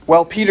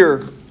While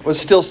Peter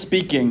was still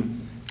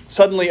speaking,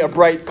 suddenly a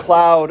bright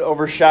cloud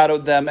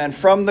overshadowed them, and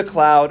from the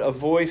cloud a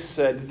voice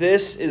said,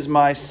 "This is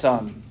my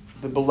Son,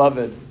 the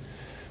beloved.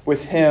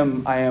 With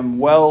him I am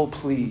well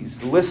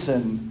pleased.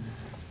 Listen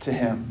to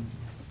him."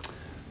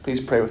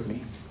 Please pray with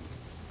me.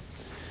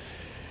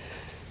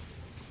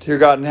 Dear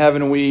God in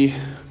heaven, we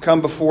come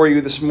before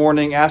you this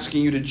morning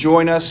asking you to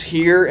join us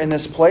here in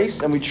this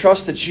place, and we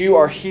trust that you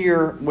are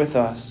here with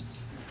us.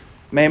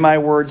 May my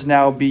words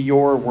now be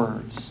your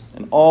words,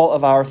 and all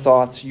of our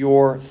thoughts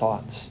your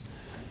thoughts.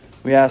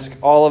 We ask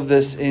all of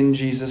this in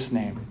Jesus'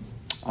 name.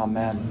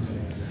 Amen.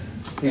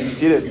 Please be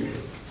seated.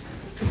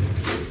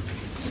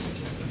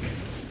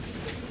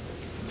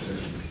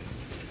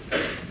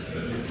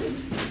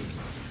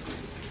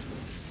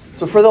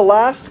 So for the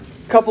last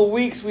couple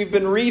weeks, we've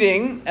been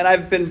reading, and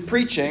I've been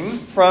preaching,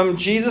 from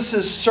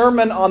Jesus'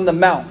 Sermon on the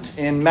Mount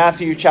in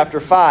Matthew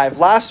chapter 5.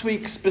 Last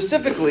week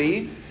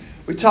specifically,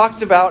 we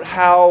talked about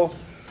how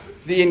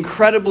the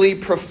incredibly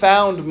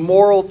profound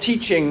moral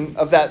teaching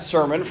of that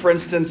sermon, for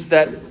instance,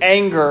 that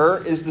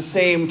anger is the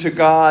same to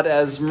God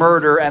as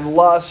murder and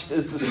lust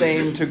is the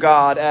same to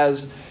God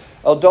as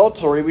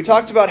adultery. We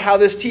talked about how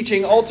this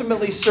teaching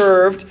ultimately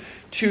served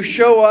to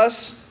show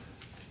us,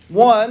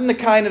 one, the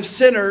kind of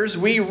sinners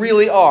we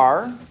really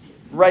are,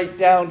 right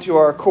down to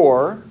our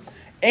core,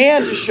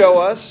 and to show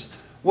us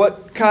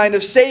what kind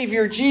of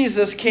Savior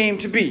Jesus came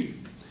to be.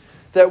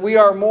 That we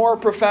are more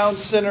profound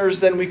sinners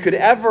than we could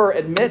ever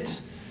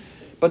admit,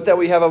 but that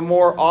we have a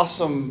more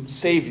awesome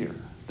Savior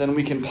than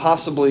we can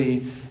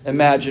possibly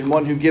imagine,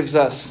 one who gives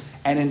us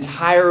an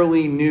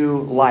entirely new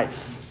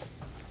life.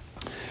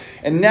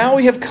 And now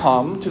we have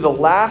come to the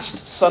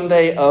last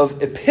Sunday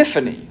of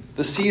Epiphany,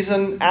 the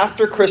season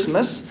after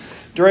Christmas,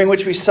 during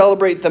which we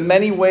celebrate the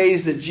many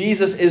ways that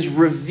Jesus is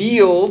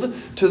revealed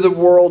to the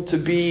world to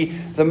be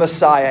the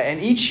Messiah. And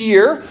each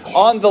year,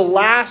 on the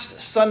last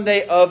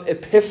Sunday of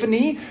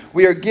Epiphany,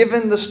 we are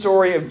given the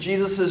story of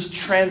Jesus'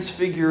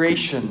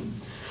 transfiguration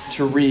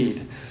to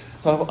read.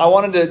 I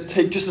wanted to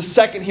take just a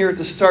second here at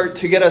the start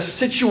to get us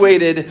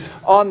situated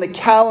on the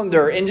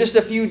calendar. In just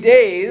a few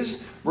days,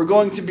 we're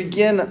going to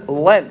begin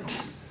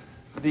Lent,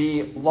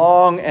 the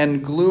long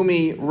and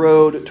gloomy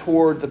road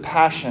toward the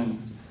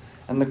Passion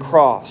and the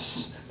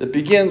cross that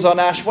begins on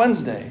Ash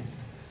Wednesday,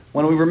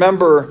 when we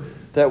remember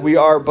that we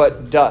are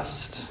but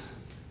dust,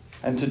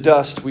 and to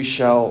dust we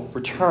shall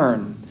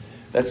return.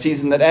 That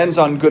season that ends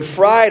on Good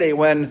Friday,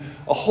 when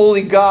a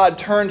holy God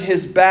turned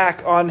his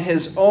back on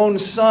his own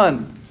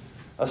Son,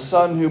 a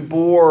Son who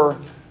bore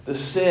the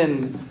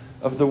sin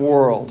of the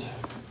world.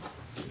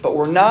 But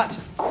we're not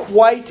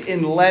quite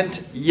in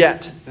Lent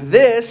yet.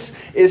 This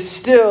is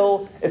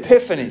still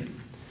Epiphany.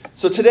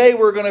 So today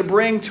we're going to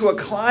bring to a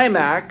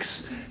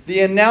climax the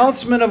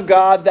announcement of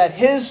God that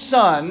his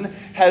Son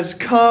has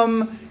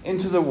come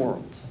into the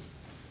world.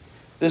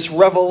 This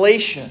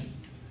revelation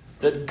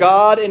that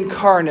God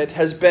incarnate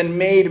has been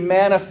made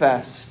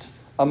manifest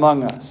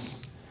among us.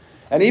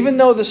 And even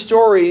though the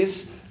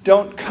stories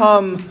don't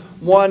come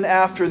one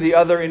after the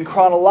other in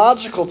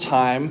chronological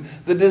time,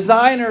 the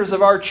designers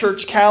of our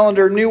church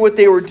calendar knew what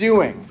they were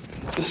doing.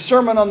 The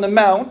Sermon on the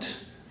Mount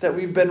that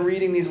we've been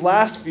reading these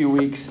last few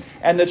weeks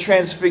and the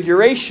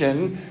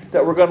Transfiguration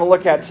that we're going to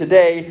look at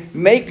today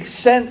make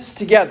sense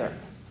together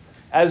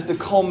as the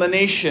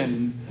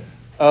culmination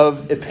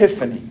of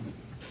Epiphany.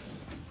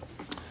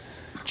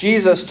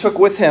 Jesus took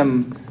with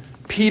him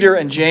Peter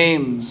and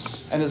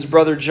James and his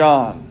brother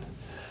John,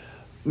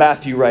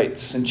 Matthew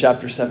writes in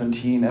chapter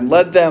 17, and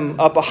led them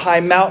up a high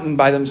mountain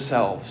by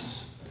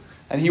themselves.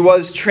 And he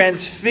was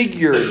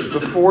transfigured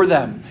before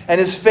them, and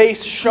his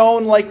face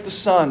shone like the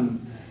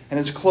sun, and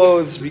his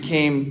clothes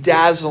became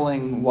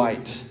dazzling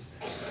white.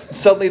 And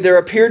suddenly there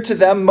appeared to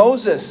them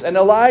Moses and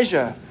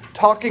Elijah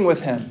talking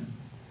with him.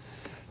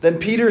 Then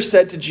Peter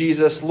said to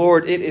Jesus,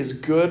 "Lord, it is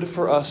good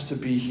for us to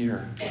be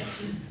here.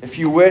 If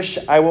you wish,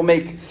 I will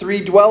make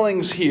 3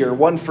 dwellings here,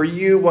 one for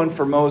you, one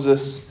for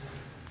Moses,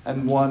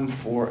 and one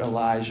for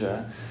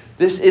Elijah."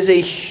 This is a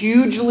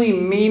hugely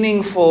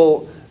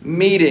meaningful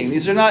meeting.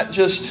 These are not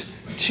just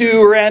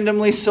 2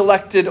 randomly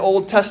selected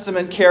Old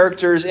Testament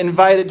characters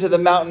invited to the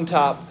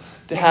mountaintop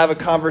to have a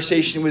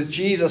conversation with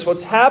Jesus.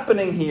 What's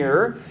happening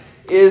here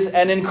is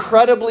an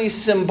incredibly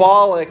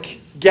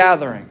symbolic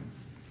gathering.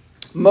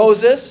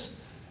 Moses,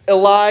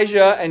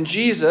 Elijah, and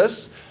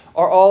Jesus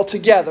are all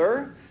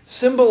together,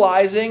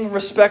 symbolizing,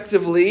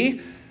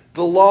 respectively,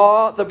 the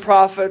law, the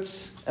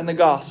prophets, and the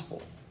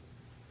gospel.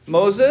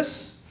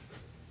 Moses,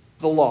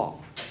 the law.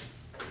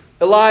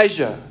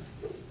 Elijah,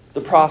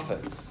 the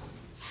prophets.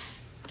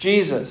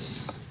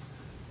 Jesus,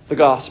 the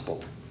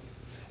gospel.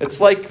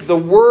 It's like the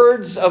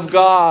words of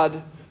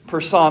God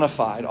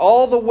personified.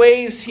 All the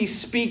ways he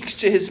speaks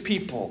to his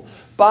people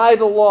by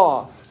the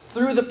law,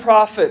 through the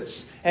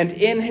prophets, and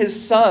in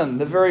his Son,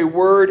 the very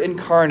Word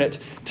incarnate,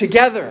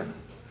 together,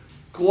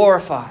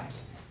 glorified.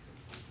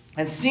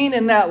 And seen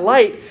in that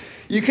light,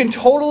 you can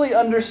totally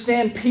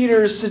understand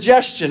Peter's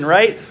suggestion,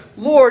 right?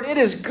 Lord, it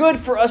is good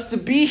for us to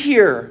be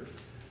here.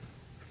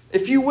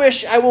 If you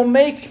wish, I will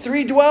make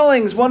 3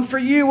 dwellings, one for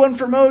you, one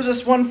for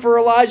Moses, one for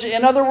Elijah.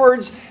 In other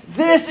words,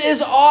 this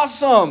is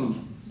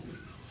awesome.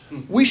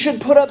 We should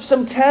put up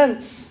some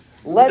tents.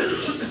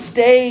 Let's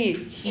stay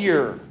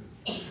here.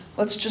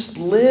 Let's just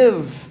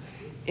live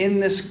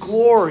in this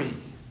glory.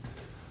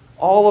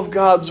 All of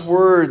God's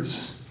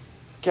words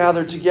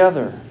gathered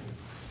together.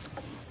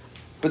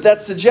 But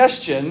that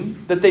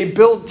suggestion that they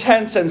build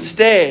tents and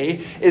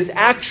stay is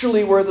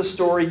actually where the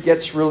story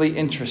gets really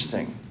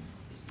interesting.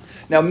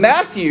 Now,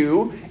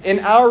 Matthew, in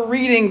our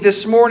reading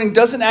this morning,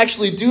 doesn't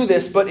actually do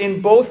this, but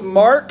in both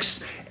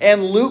Mark's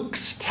and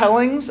Luke's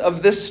tellings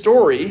of this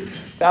story,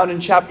 found in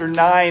chapter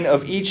 9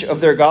 of each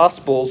of their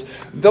Gospels,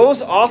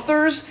 those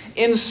authors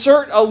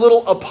insert a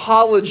little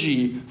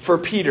apology for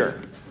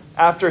Peter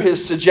after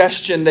his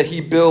suggestion that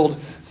he build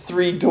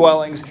 3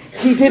 dwellings.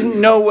 He didn't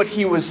know what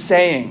he was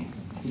saying,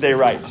 they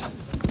write.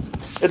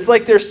 It's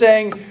like they're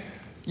saying,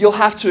 you'll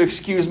have to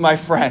excuse my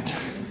friend.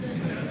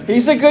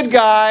 He's a good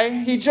guy.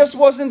 He just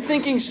wasn't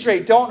thinking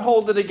straight. Don't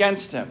hold it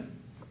against him.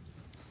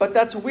 But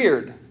that's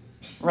weird,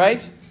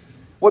 right?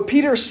 What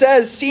Peter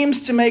says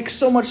seems to make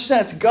so much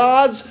sense.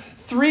 God's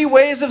 3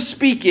 ways of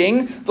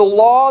speaking, the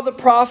law, the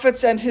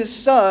prophets, and his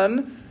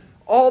son,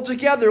 all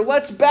together.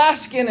 Let's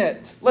bask in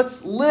it.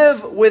 Let's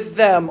live with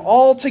them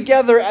all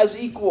together as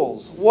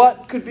equals.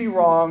 What could be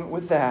wrong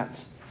with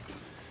that?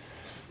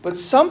 But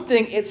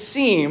something, it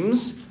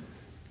seems,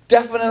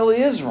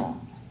 definitely is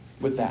wrong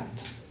with that.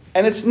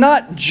 And it's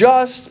not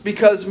just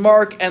because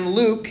Mark and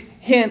Luke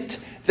hint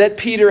that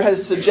Peter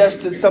has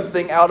suggested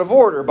something out of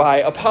order by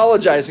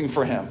apologizing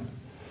for him.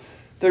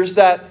 There's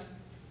that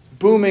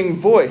booming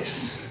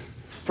voice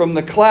from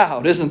the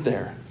cloud, isn't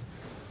there?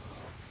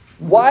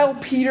 While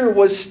Peter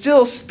was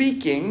still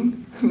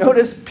speaking,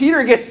 notice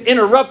Peter gets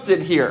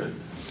interrupted here.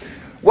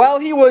 While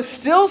he was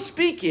still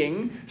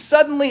speaking,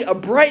 suddenly a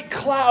bright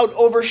cloud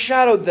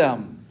overshadowed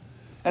them.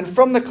 And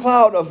from the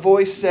cloud a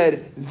voice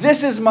said,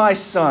 "This is my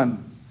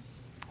son,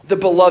 the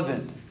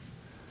beloved.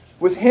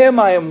 With him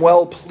I am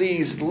well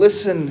pleased.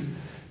 Listen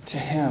to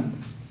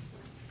him."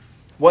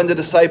 When the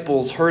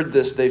disciples heard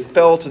this, they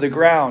fell to the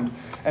ground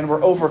and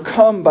were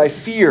overcome by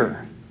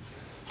fear.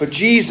 But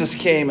Jesus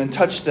came and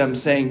touched them,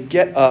 saying,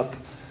 "Get up,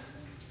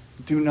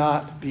 do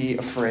not be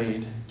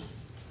afraid."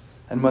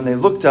 And when they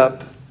looked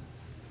up,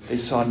 they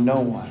saw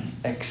no one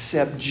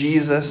except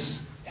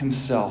Jesus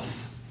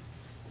himself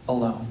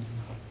alone.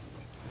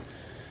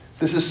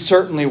 This is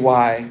certainly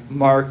why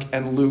Mark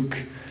and Luke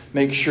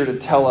make sure to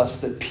tell us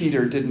that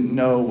Peter didn't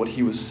know what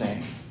he was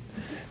saying.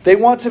 They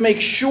want to make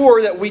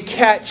sure that we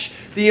catch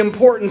the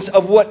importance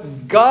of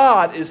what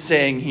God is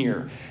saying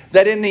here.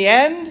 That in the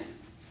end,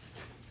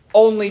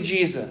 only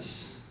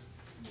Jesus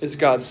is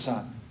God's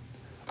Son.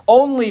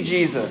 Only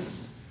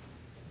Jesus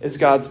is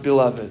God's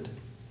beloved.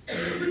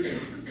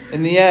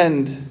 In the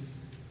end,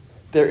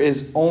 there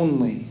is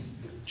only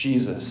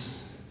Jesus.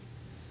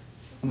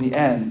 In the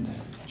end,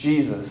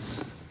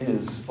 Jesus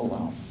is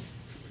alone.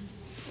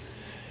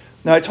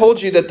 Now, I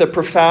told you that the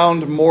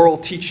profound moral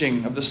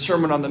teaching of the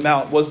Sermon on the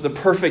Mount was the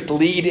perfect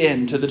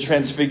lead-in to the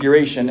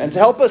Transfiguration. And to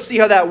help us see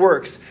how that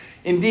works,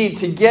 indeed,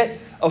 to get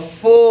a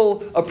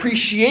full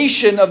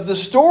appreciation of the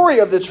story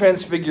of the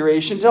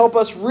Transfiguration, to help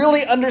us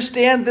really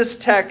understand this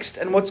text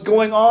and what's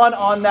going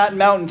on that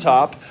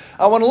mountaintop,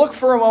 I want to look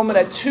for a moment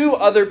at 2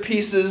 other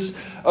pieces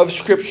of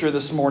Scripture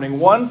this morning.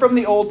 One from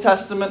the Old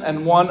Testament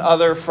and one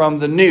other from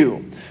the New.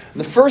 And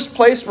the first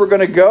place we're going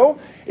to go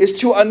is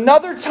to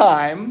another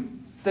time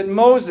that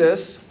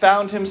Moses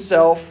found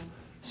himself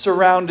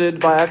surrounded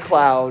by a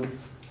cloud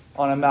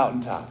on a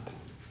mountaintop.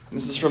 And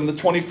this is from the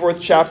 24th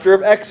chapter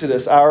of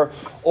Exodus, our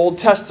Old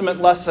Testament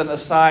lesson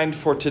assigned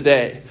for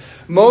today.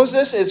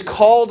 Moses is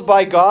called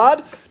by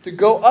God to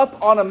go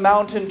up on a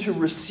mountain to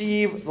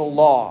receive the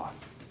law.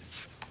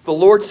 The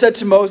Lord said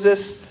to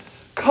Moses,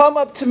 "Come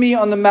up to me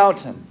on the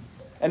mountain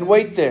and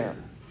wait there,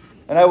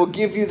 and I will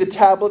give you the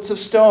tablets of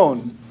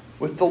stone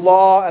with the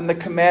law and the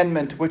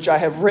commandment which I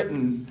have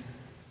written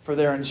for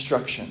their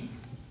instruction."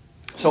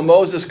 So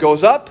Moses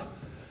goes up,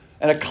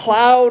 and a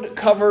cloud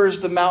covers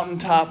the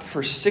mountaintop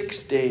for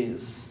 6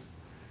 days.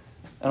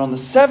 And on the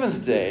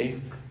 7th day,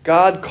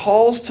 God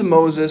calls to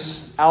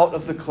Moses out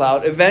of the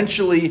cloud,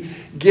 eventually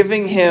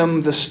giving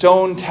him the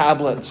stone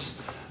tablets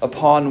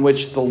upon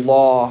which the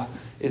law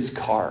is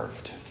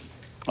carved.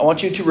 I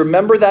want you to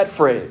remember that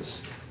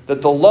phrase,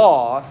 that the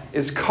law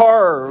is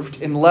carved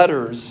in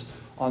letters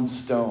on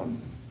stone.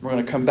 We're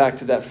going to come back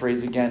to that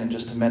phrase again in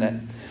just a minute.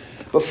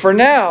 But for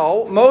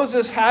now,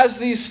 Moses has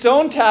these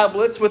stone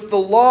tablets with the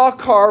law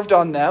carved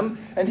on them,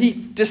 and he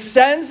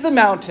descends the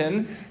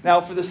mountain. Now,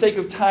 for the sake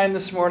of time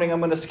this morning, I'm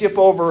going to skip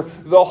over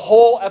the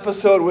whole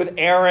episode with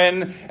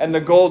Aaron and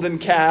the golden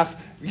calf.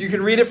 You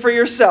can read it for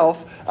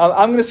yourself.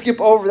 I'm going to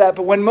skip over that.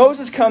 But when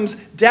Moses comes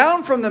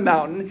down from the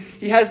mountain,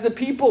 he has the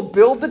people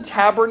build the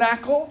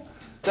tabernacle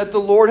that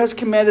the Lord has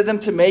commanded them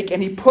to make,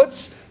 and he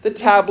puts the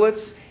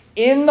tablets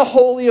in the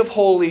Holy of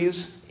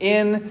Holies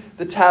in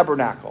the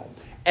tabernacle.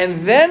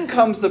 And then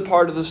comes the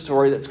part of the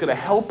story that's going to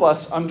help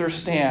us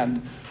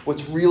understand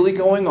what's really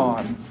going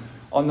on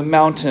on the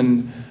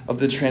mountain of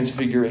the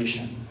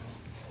transfiguration.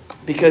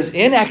 Because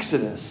in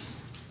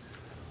Exodus,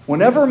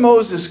 whenever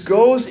Moses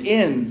goes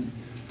in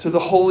to the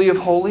Holy of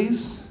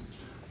Holies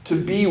to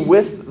be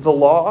with the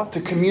law, to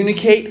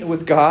communicate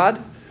with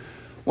God,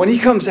 when he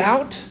comes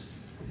out,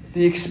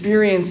 the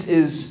experience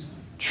is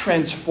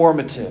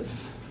transformative.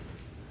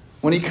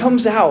 When he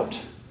comes out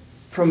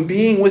from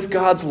being with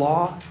God's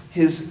law,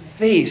 his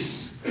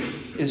face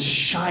is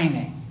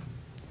shining.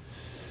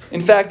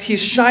 In fact,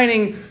 he's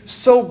shining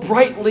so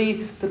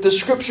brightly that the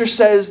scripture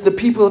says the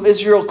people of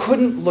Israel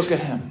couldn't look at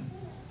him.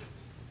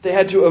 They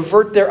had to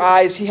avert their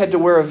eyes. He had to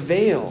wear a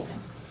veil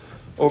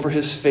over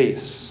his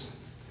face.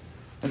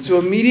 And so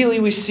immediately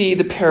we see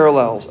the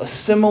parallels, a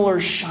similar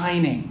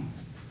shining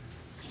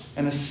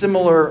and a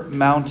similar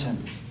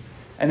mountain.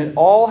 And it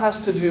all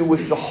has to do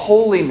with the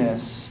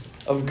holiness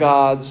of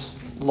God's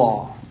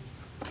law.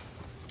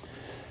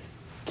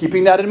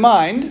 Keeping that in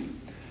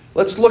mind,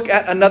 let's look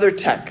at another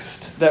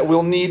text that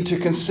we'll need to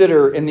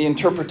consider in the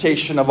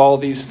interpretation of all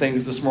these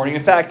things this morning.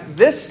 In fact,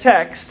 this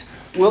text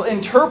will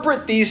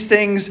interpret these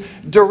things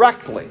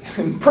directly.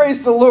 And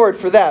praise the Lord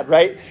for that,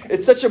 right?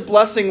 It's such a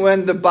blessing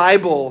when the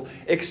Bible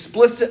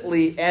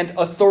explicitly and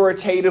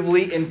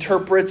authoritatively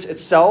interprets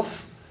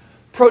itself.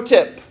 Pro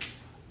tip,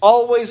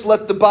 always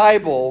let the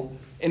Bible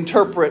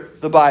interpret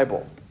the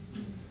Bible.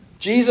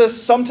 Jesus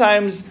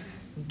sometimes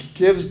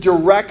gives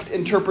direct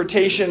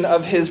interpretation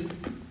of his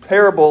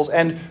parables,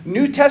 and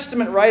New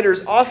Testament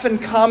writers often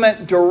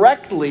comment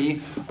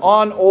directly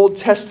on Old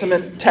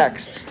Testament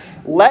texts.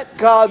 Let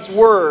God's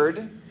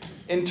word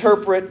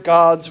interpret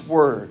God's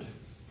word.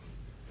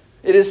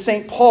 It is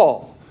St.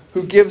 Paul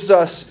who gives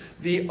us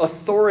the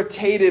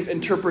authoritative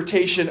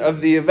interpretation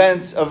of the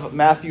events of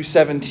Matthew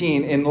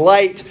 17 in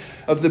light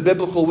of the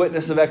biblical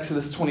witness of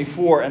Exodus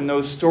 24 and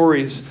those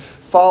stories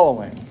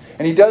following.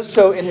 And he does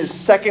so in his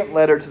second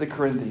letter to the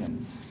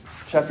Corinthians,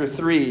 chapter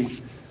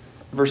 3,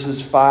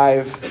 verses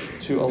 5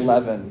 to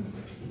 11.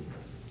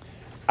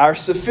 Our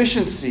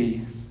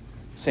sufficiency,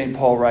 St.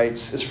 Paul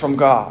writes, is from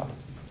God,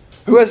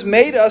 who has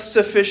made us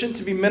sufficient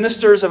to be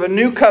ministers of a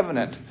new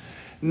covenant,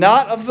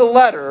 not of the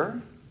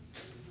letter,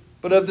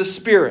 but of the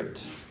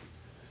Spirit.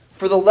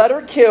 For the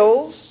letter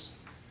kills,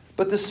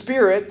 but the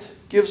Spirit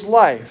gives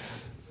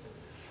life.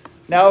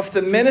 Now, if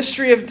the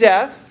ministry of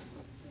death,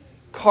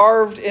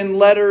 carved in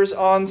letters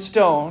on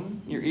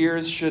stone, your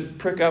ears should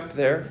prick up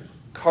there,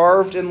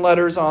 carved in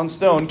letters on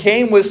stone,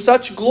 came with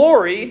such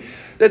glory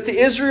that the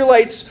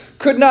Israelites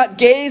could not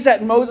gaze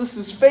at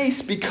Moses'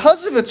 face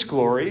because of its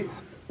glory,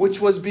 which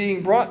was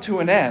being brought to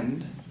an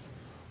end,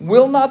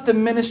 will not the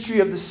ministry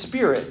of the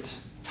Spirit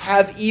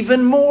have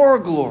even more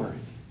glory?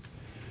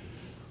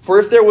 For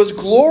if there was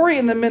glory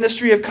in the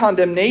ministry of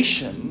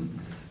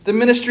condemnation, the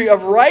ministry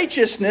of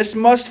righteousness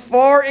must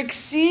far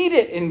exceed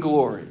it in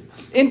glory.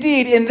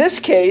 Indeed, in this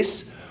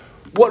case,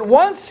 what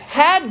once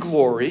had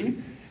glory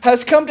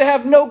has come to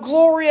have no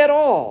glory at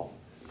all,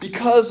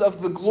 because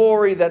of the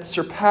glory that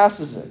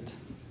surpasses it.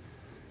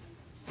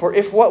 For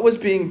if what was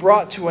being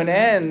brought to an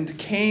end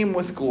came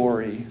with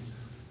glory,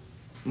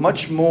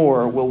 much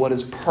more will what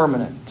is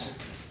permanent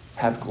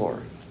have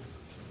glory.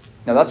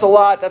 Now that's a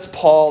lot. That's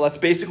Paul. That's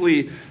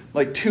basically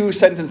like 2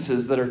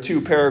 sentences that are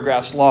 2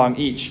 paragraphs long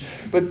each.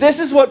 But this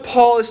is what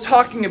Paul is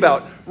talking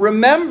about.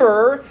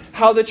 Remember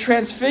how the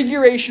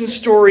transfiguration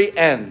story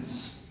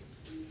ends.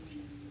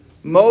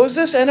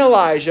 Moses and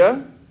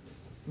Elijah,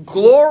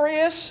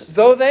 glorious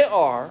though they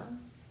are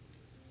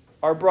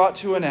brought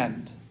to an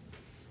end.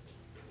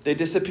 They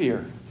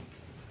disappear.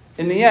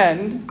 In the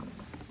end,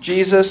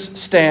 Jesus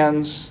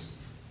stands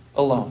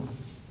alone.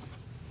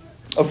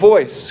 A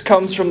voice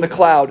comes from the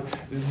cloud.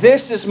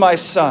 This is my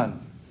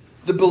Son,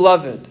 the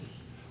beloved.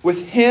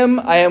 With him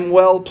I am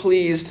well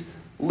pleased.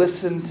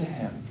 Listen to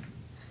him.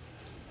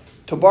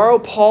 To borrow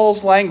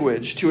Paul's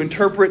language to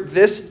interpret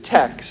this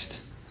text,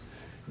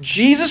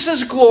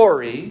 Jesus'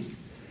 glory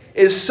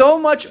is so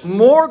much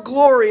more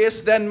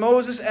glorious than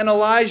Moses and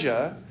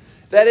Elijah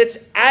that it's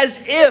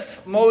as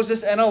if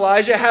Moses and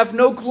Elijah have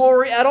no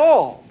glory at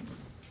all.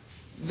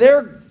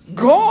 They're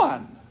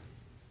gone.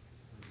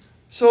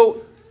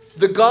 So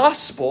the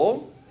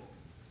gospel,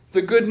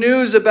 the good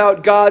news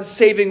about God's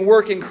saving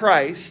work in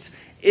Christ,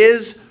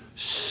 is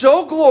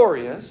so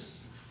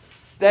glorious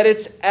that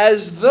it's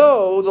as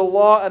though the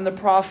law and the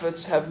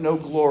prophets have no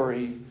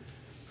glory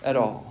at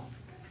all.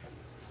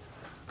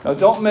 Now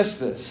don't miss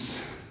this.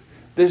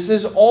 This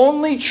is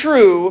only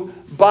true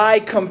by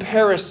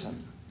comparison.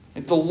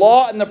 The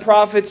law and the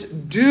prophets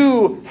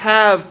do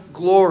have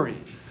glory.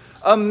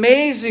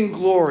 Amazing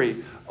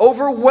glory.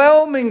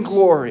 Overwhelming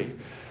glory.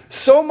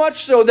 So much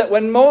so that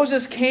when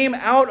Moses came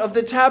out of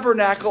the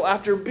tabernacle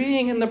after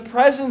being in the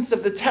presence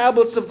of the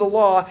tablets of the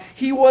law,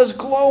 he was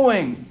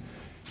glowing.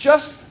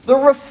 Just the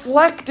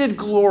reflected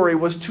glory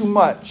was too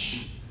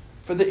much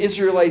for the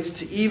Israelites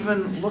to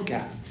even look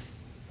at.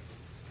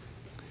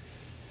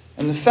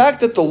 And the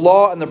fact that the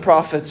law and the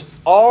prophets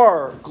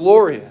are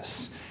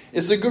glorious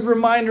is a good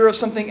reminder of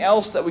something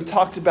else that we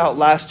talked about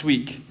last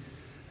week.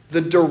 The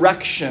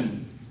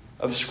direction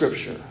of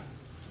Scripture.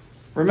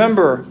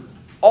 Remember,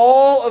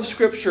 All of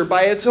Scripture,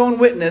 by its own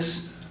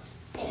witness,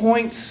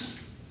 points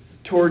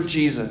toward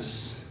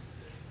Jesus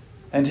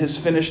and his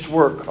finished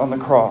work on the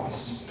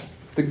cross.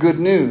 The good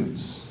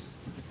news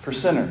for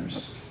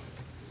sinners.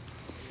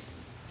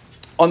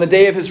 On the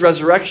day of his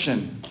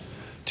resurrection,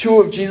 2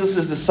 of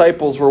Jesus'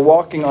 disciples were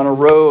walking on a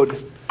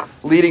road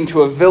leading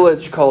to a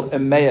village called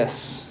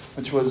Emmaus,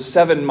 which was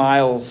 7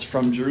 miles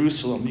from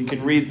Jerusalem. You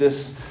can read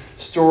this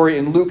story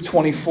in Luke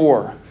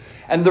 24.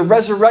 And the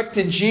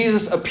resurrected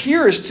Jesus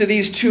appears to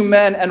these 2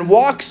 men and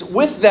walks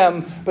with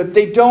them, but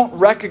they don't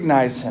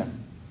recognize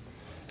him.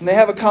 And they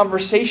have a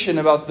conversation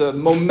about the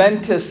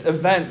momentous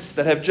events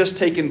that have just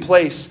taken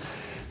place,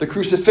 the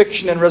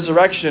crucifixion and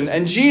resurrection.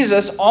 And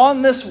Jesus,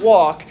 on this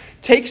walk,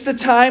 takes the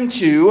time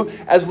to,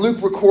 as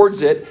Luke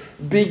records it,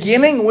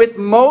 beginning with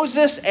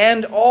Moses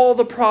and all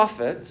the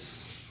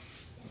prophets,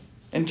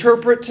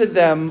 interpret to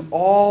them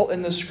all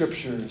in the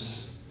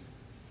Scriptures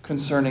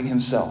concerning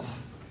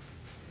himself.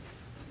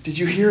 Did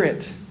you hear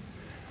it?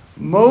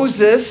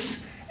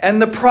 Moses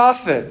and the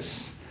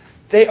prophets,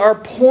 they are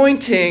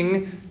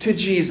pointing to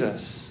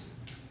Jesus.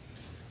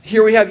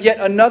 Here we have yet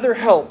another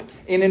help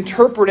in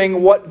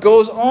interpreting what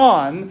goes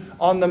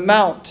on the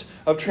Mount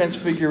of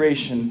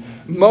Transfiguration.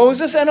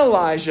 Moses and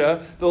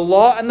Elijah, the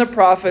law and the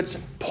prophets,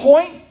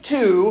 point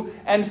to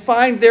and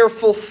find their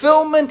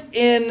fulfillment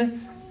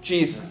in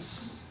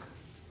Jesus.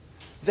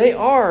 They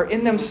are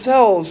in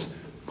themselves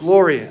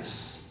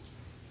glorious.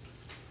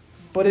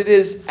 But it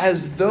is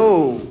as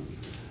though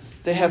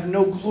they have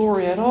no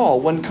glory at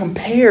all when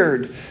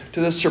compared to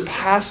the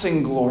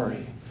surpassing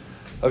glory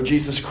of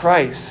Jesus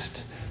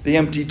Christ, the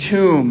empty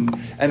tomb,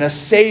 and a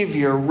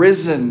Savior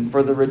risen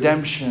for the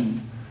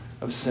redemption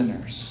of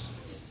sinners.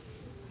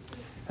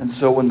 And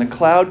so when the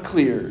cloud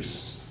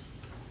clears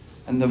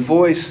and the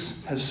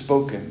voice has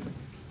spoken,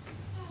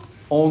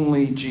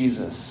 only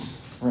Jesus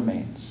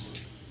remains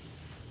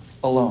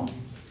alone.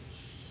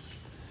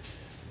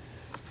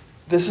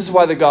 This is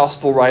why the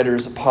gospel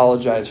writers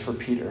apologize for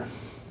Peter.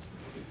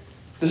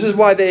 This is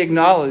why they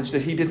acknowledge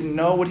that he didn't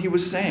know what he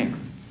was saying.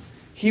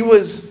 He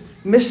was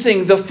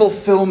missing the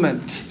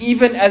fulfillment,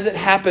 even as it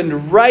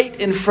happened right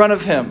in front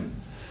of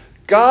him.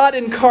 God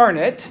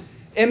incarnate,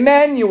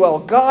 Emmanuel,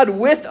 God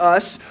with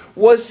us,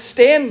 was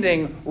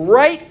standing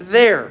right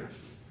there.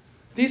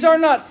 These are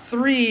not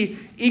 3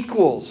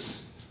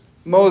 equals,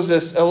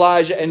 Moses,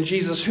 Elijah, and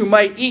Jesus, who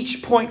might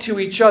each point to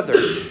each other.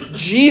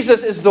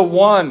 Jesus is the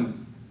one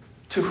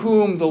to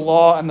whom the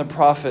law and the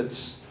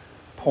prophets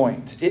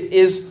point. It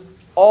is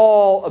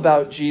all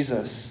about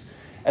Jesus.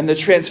 And the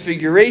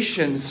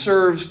Transfiguration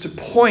serves to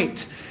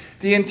point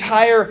the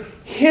entire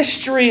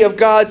history of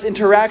God's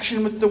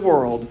interaction with the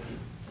world,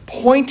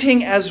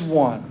 pointing as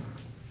one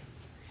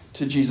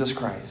to Jesus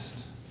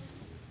Christ.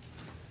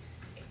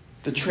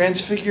 The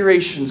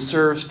Transfiguration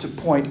serves to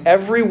point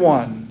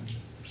everyone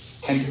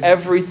and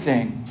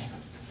everything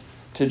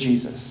to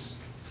Jesus.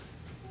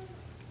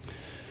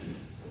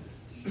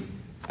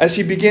 As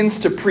he begins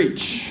to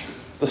preach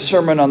the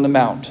Sermon on the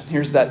Mount,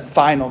 here's that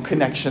final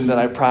connection that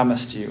I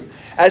promised you.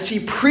 As he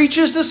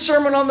preaches the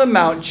Sermon on the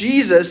Mount,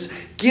 Jesus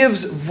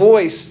gives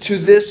voice to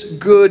this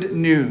good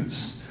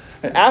news.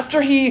 And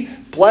after he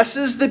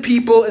blesses the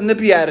people in the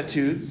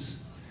Beatitudes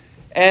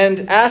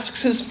and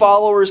asks his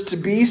followers to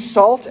be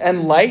salt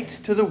and light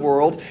to the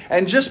world,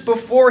 and just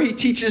before he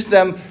teaches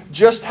them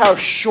just how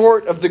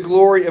short of the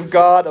glory of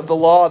God, of the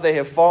law they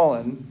have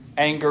fallen,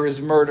 anger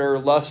is murder,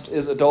 lust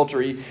is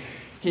adultery,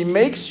 he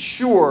makes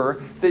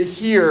sure they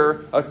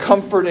hear a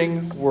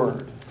comforting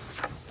word.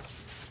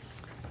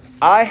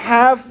 I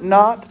have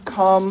not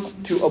come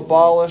to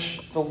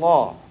abolish the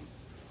law,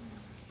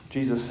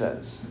 Jesus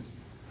says,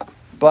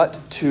 but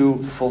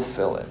to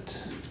fulfill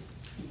it.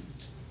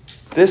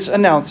 This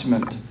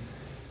announcement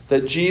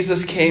that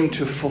Jesus came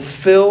to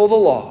fulfill the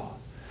law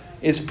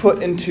is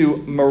put into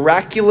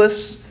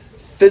miraculous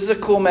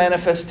physical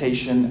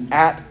manifestation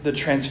at the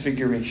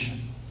Transfiguration.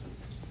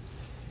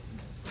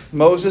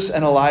 Moses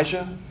and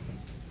Elijah,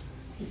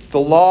 the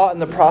law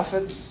and the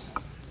prophets,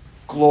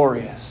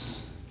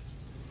 glorious.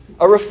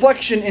 A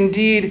reflection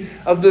indeed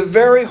of the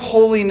very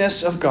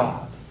holiness of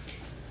God.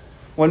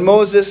 When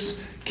Moses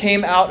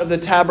came out of the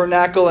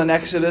tabernacle in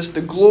Exodus,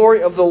 the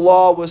glory of the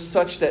law was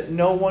such that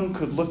no one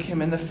could look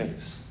him in the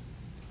face.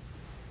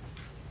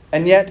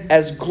 And yet,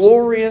 as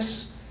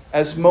glorious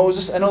as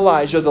Moses and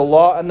Elijah, the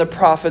law and the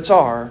prophets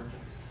are,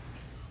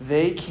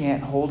 they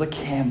can't hold a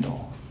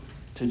candle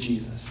to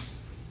Jesus.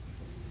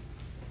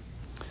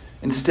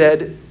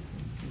 Instead,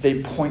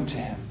 they point to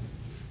him.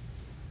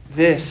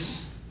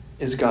 This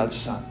is God's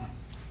Son.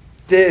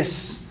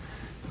 This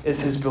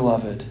is his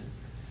beloved.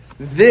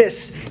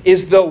 This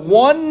is the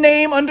one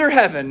name under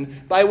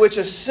heaven by which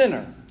a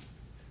sinner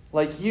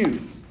like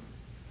you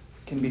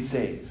can be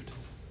saved.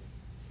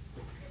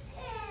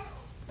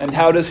 And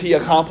how does he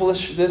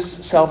accomplish this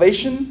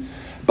salvation?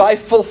 By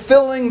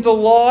fulfilling the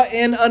law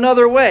in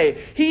another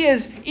way. He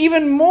is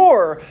even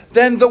more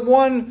than the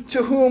one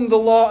to whom the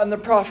law and the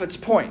prophets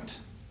point.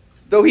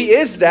 Though he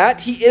is that,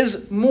 he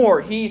is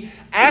more. He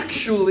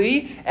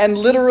actually and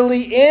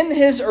literally in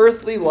his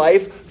earthly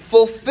life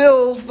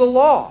fulfills the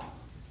law.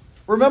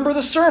 Remember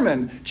the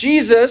sermon.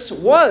 Jesus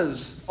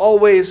was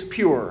always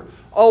pure,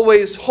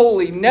 always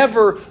holy,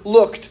 never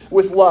looked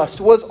with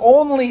lust, was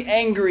only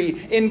angry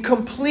in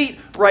complete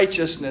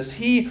righteousness.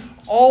 He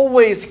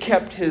always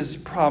kept his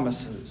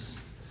promises.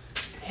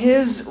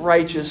 His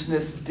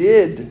righteousness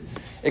did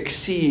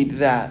exceed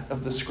that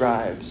of the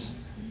scribes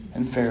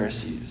and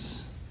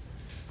Pharisees.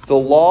 The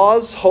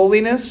law's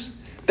holiness,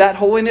 that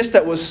holiness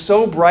that was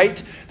so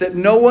bright that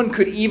no one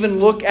could even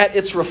look at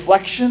its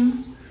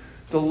reflection,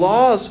 the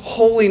law's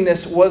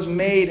holiness was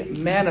made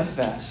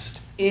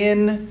manifest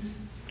in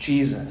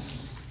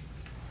Jesus.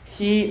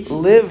 He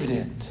lived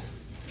it.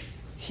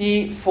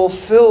 He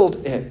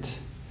fulfilled it.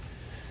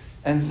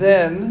 And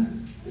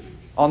then,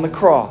 on the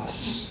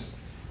cross,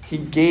 he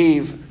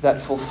gave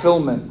that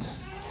fulfillment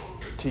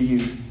to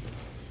you.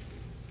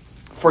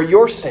 For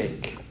your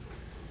sake,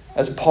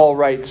 as Paul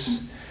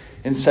writes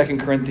in 2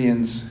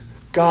 Corinthians,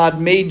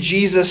 God made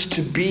Jesus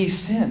to be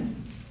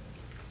sin,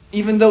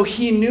 even though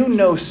he knew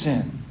no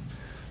sin,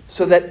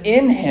 so that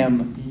in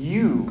him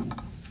you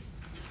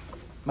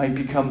might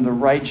become the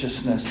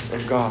righteousness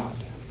of God.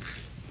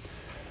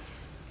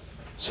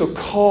 So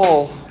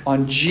call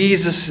on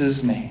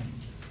Jesus' name,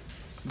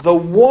 the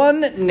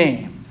one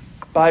name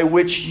by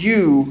which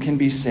you can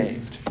be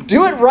saved.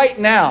 Do it right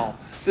now,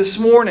 this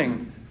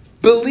morning.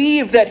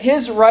 Believe that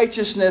his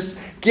righteousness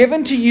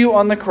given to you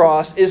on the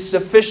cross is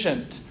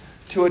sufficient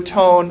to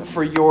atone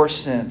for your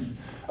sin.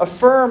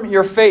 Affirm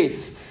your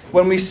faith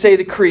when we say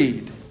the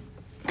creed.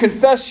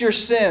 Confess your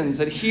sins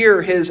and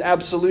hear his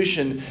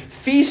absolution.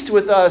 Feast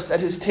with us at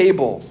his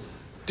table.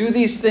 Do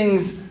these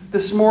things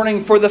this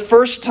morning for the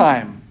first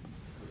time,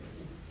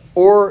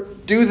 or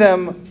do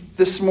them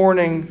this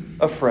morning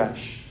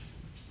afresh.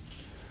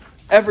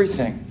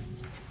 Everything.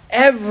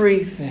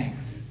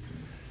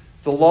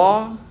 The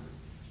law,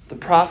 the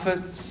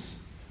prophets,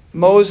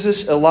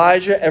 Moses,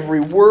 Elijah, every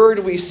word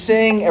we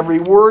sing, every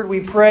word we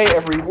pray,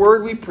 every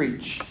word we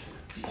preach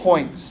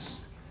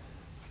points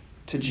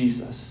to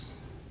Jesus.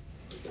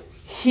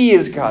 He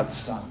is God's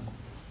Son.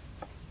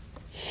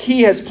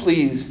 He has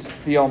pleased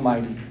the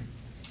Almighty.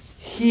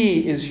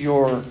 He is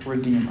your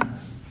Redeemer.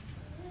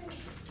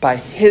 By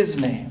his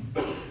name,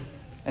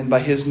 and by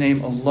his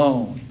name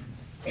alone,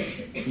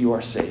 you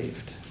are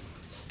saved.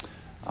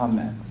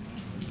 Amen.